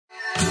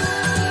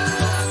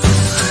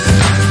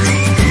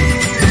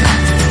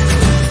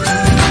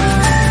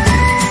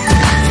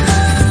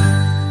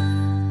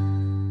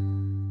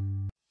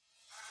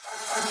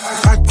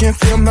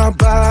can feel my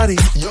body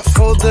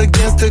cold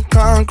against the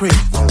concrete,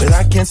 but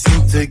I can't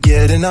seem to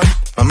get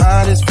enough. My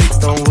mind is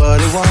fixed on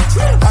what it wants.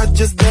 I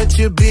just let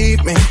you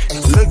beat me,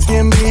 look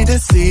at me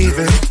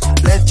deceiving.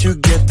 Let you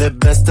get the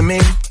best of me,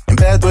 in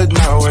bed with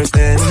my worst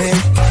enemy.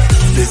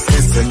 This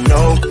is a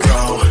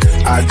no-go,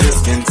 I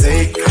just can't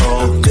take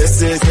hold.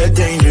 This is a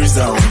danger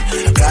zone,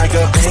 back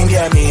up and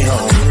get me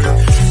home.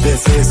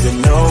 This is a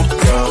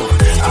no-go,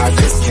 I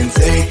just can't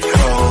take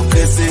hold.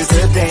 This is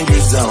a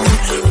danger zone,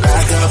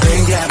 back up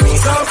and get me.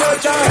 So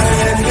put your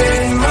hand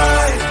in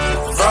mine,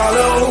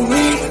 follow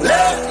me,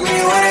 let me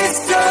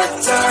waste your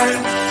time.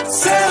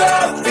 Set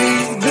up,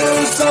 do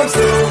some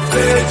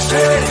stupid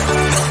shit.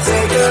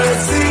 Take a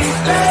seat,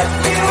 let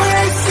me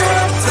waste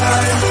your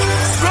time.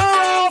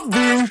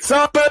 So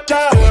put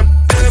your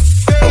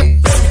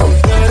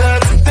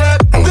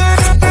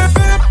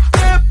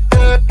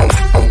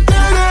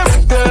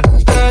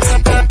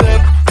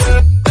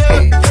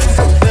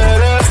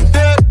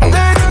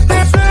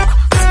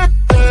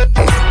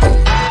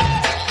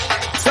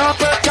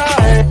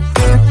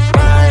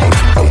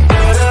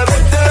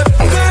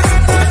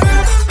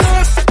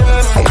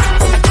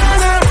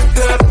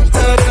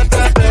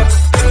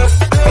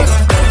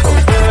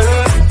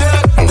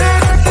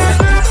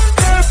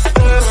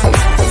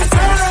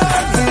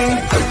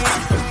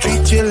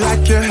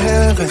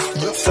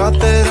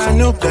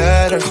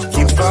better.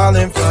 Keep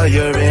falling for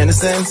your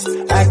innocence,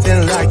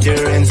 acting like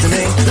you're into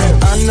me.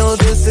 I know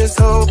this is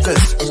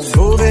hopeless,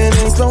 moving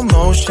in slow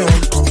motion,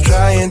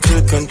 trying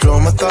to control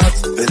my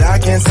thoughts, but I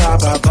can't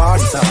stop our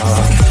body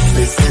talk.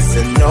 This is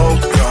a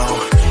no-go,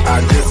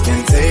 I just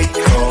can't take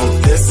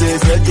hold. This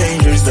is a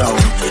danger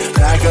zone,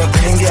 back up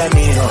and get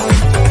me home.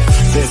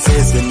 This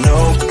is a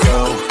no-go,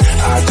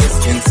 I just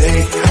can't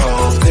take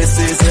hold. This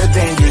is a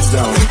danger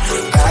zone,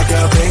 back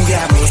up and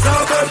get me. So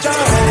put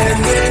your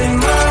hand in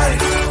mine,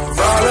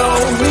 follow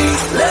me,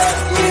 let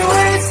me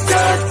waste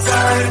your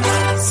time.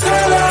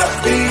 Set up,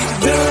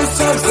 do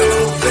some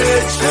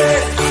stupid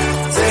shit.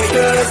 Take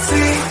a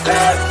seat,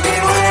 let me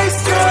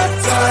waste your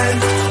time.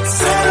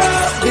 Set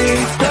up,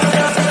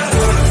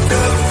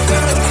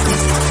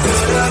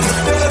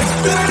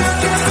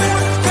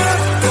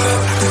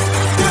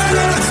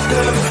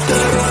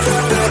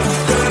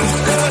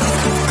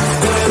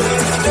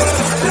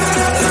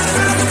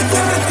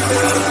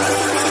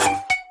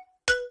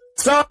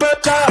 so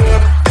put your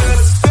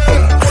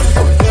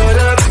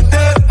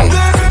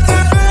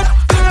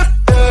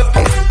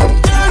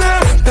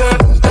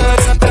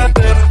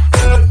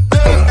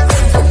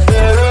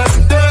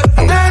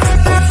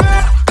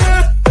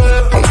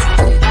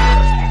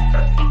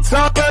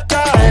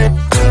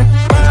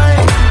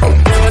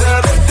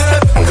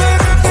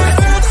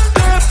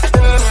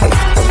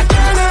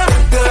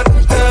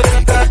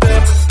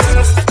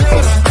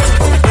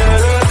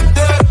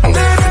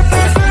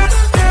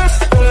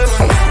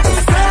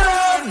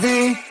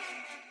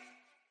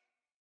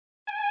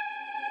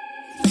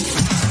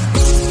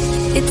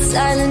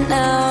silent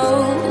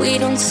now, we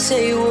don't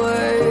say a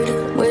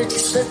word. We're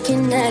just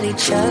looking at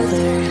each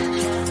other.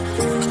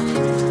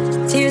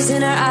 Tears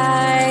in our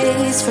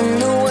eyes from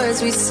the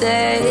words we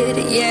said.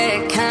 Yeah,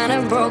 it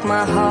kinda broke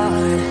my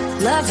heart.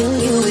 Loving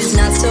you is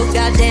not so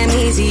goddamn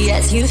easy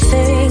as you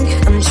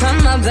think. I'm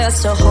trying my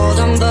best to hold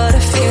on, but I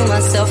feel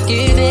myself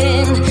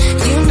giving.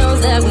 You know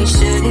that we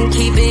shouldn't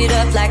keep it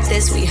up like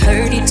this. We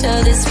hurt each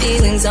other's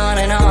feelings on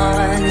and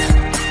on.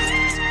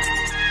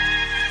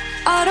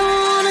 I don't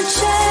wanna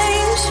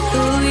change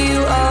who you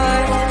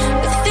are.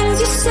 The things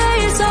you say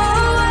is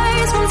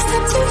always one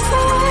step too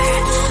far.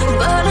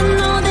 But I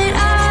know that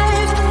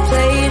I've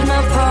played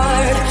my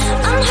part.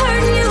 I'm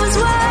hurting you as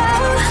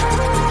well.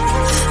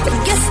 I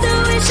guess that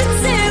we should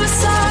say we're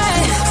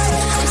sorry.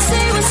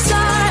 Say we're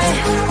sorry.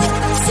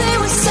 Say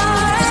we're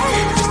sorry.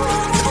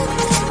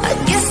 I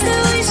guess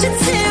that we should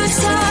say we're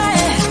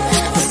sorry.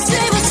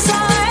 Say we're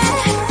sorry.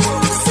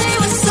 Say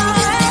we're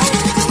sorry.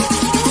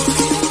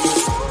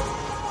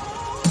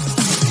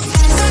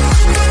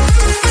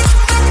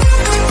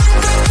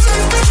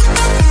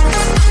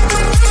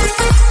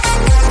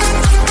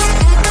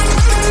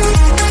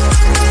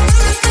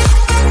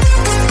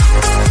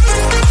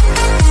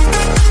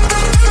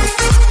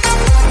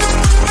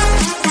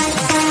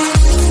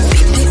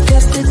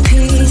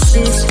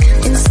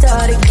 And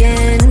start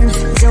again.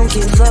 Don't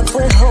give up,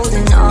 we're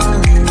holding on.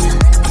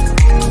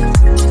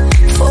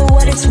 For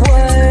what it's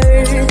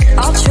worth,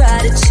 I'll try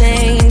to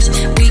change.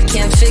 We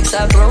can't fix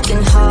our broken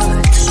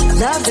hearts.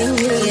 Loving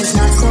me is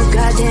not so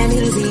goddamn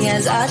easy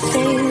as I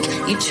think.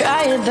 You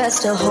try your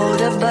best to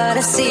hold up, but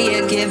I see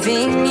you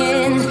giving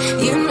in.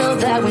 You know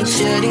that we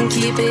shouldn't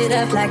keep it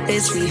up like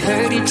this. We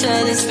hurt each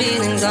other's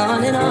feelings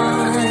on and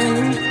on.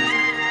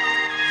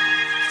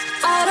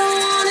 I don't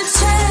wanna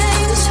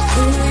change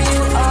who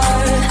you are.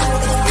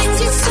 Things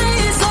you say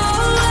is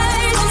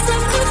always a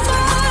step too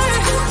far.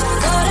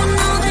 But I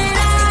know that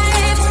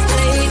I've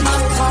played my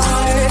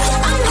part.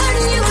 I'm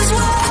hurting you as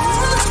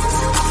well.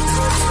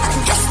 I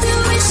guess that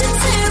we should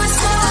say we're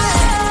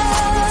sorry.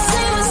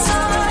 Say we're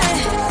sorry.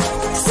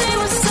 Say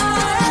we're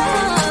sorry.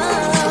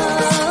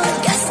 I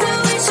guess that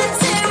we should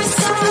say we're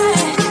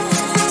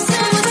sorry.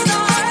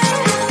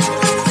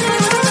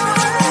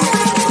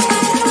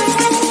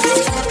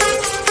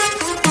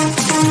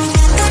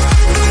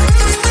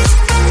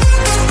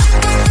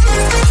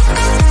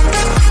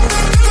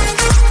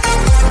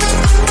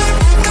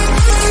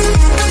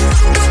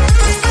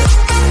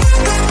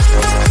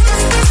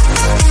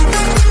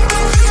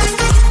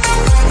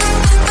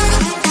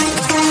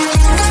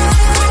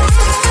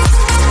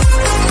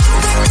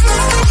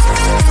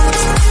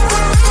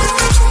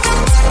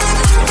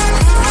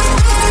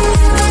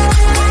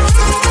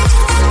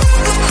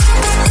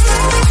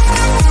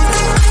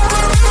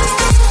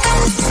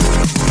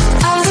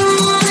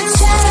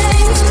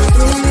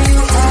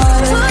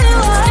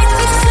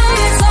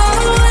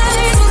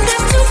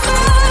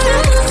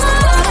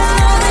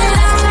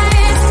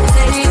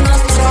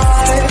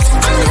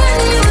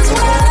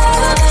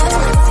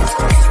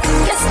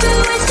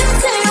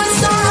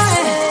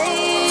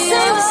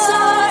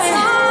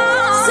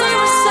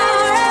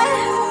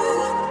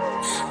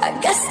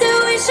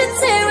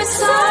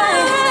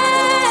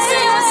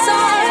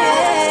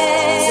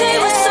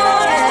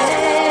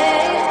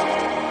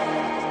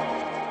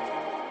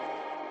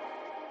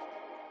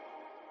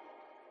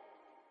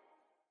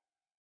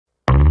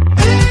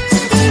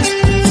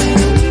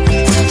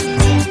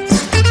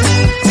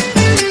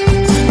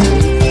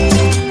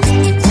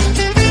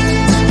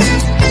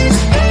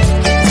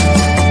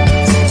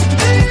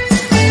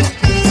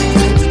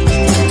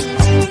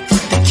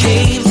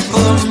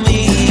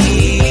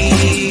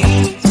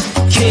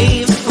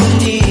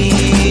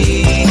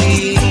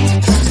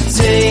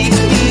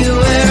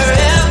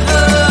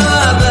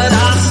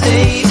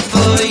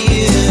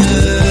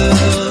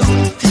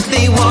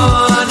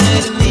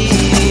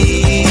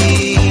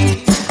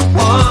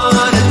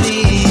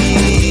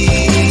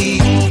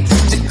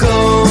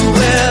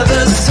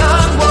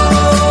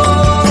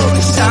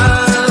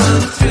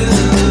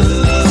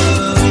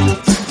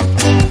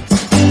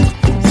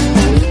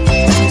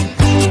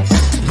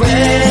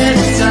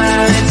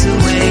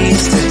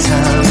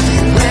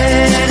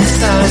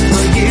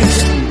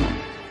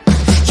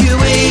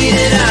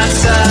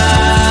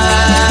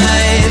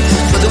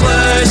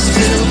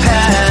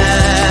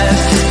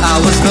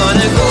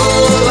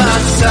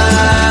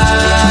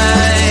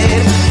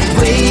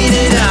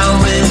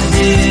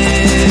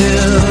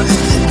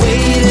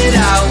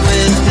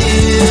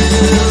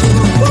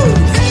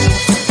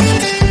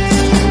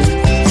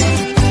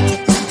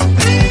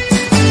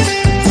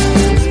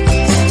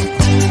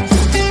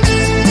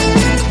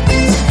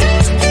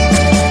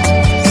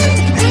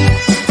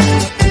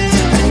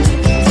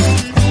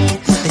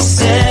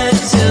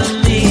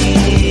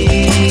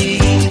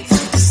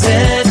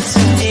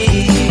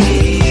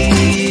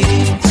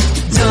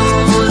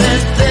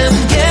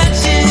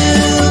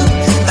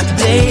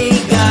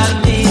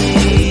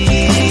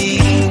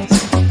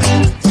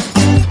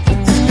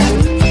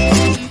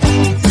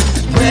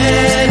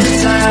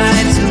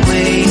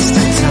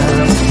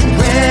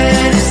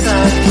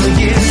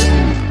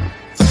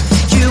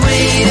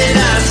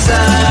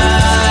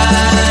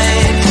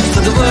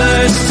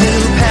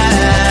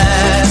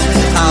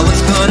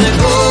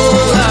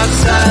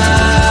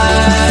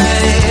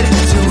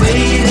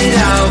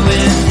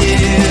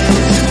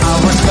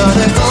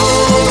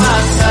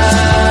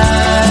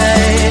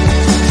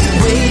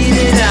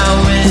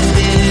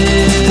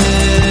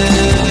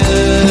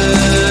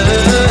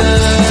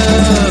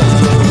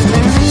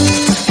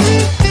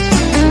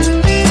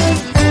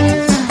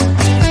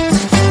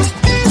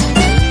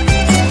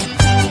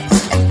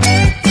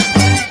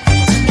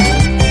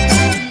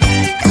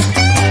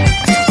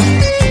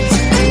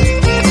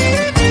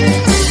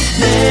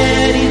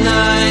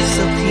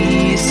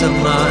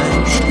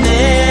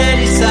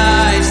 Many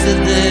sides to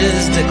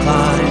this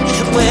decline.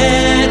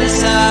 When it's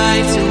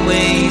time to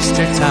waste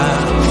your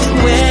time.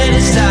 When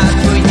it's time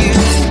for you.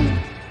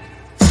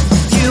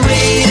 You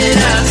waited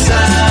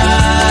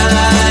outside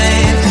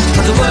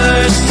for the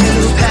words to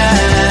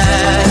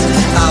pass.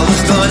 I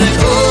was gonna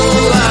go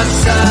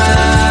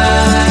outside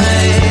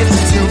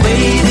to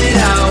wait it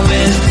out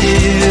with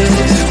you.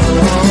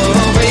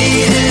 Oh,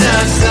 waited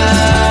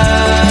outside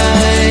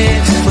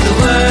for the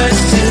words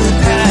to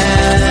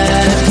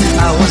pass.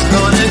 I was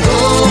gonna go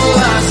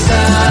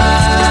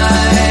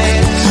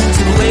outside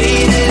to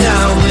wait it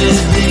out with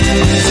you.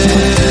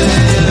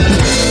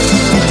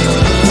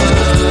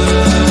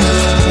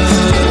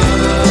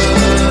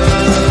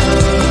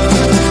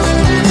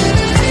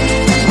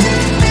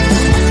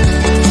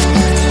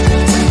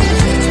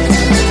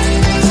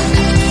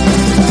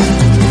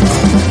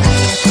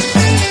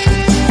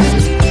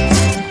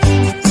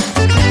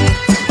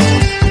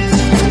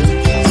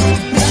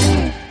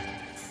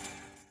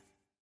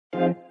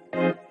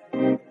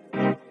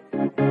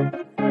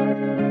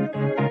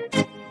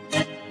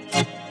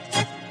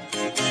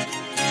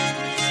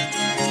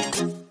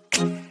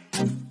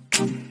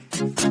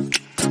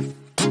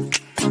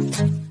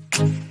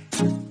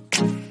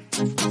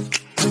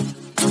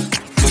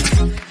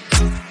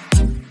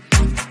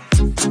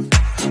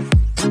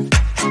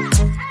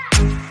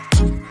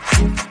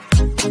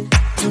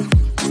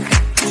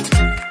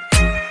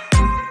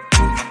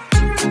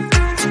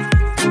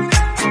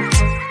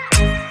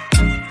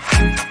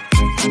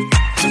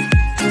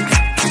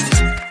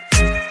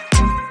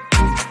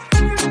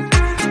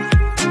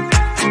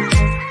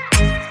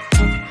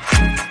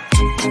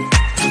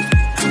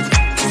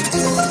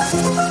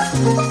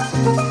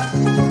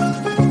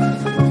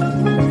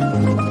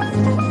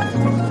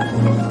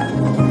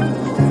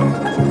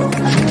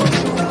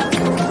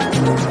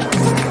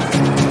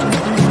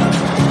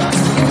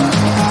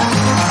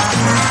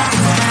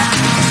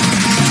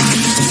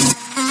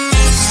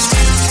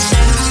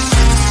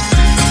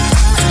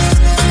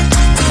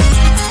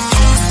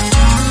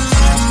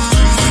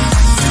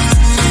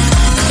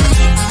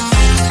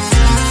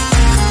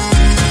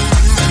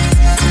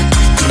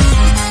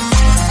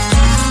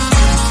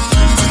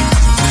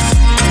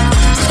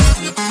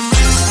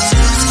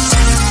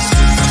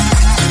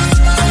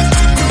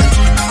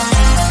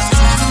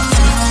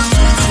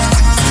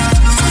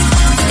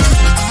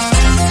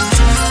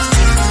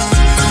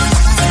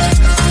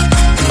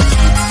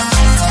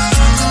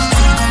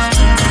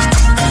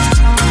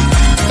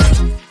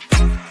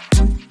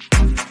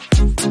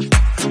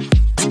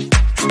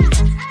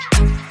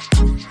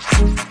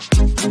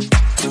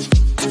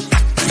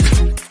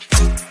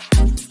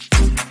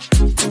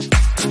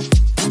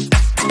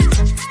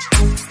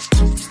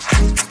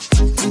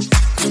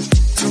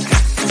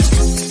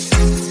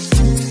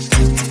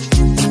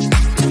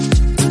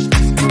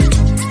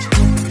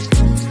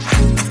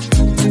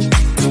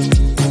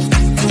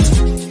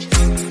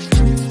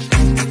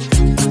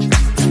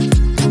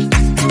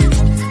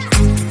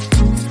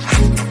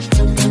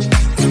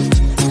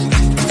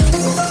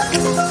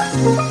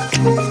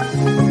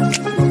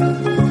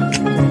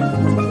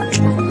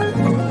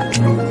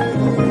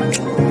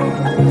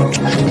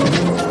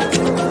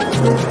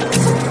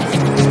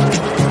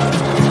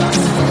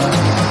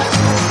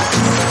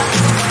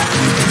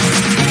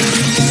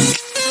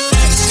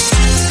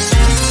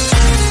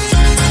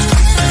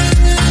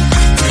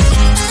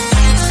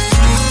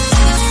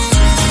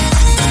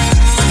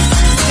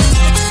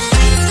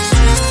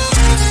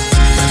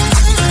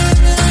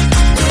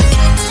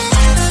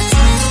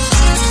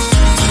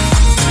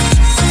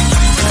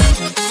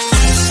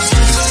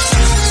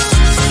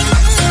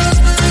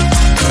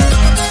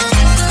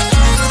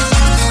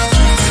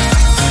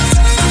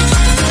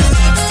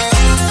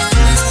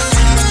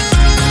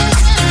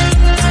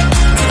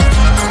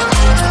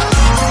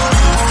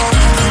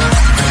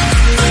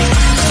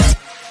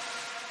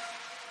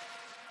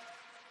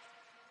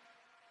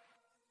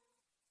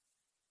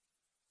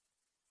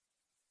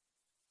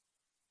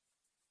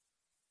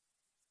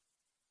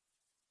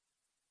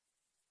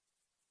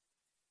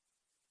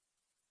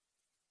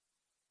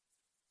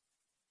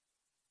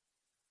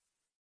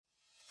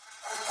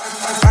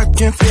 I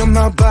can feel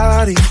my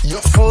body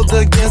fold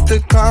against the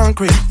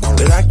concrete,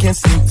 but I can't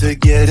seem to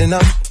get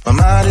enough. My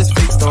mind is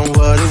fixed on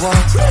what it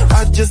wants.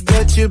 I just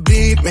let you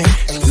beat me,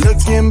 look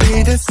at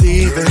me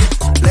deceiving.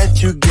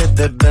 Let you get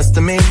the best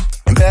of me,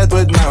 in bed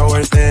with my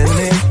worst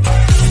enemy.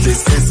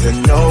 This is a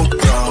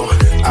no-go,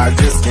 I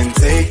just can't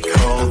take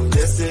hold.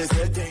 This is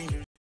a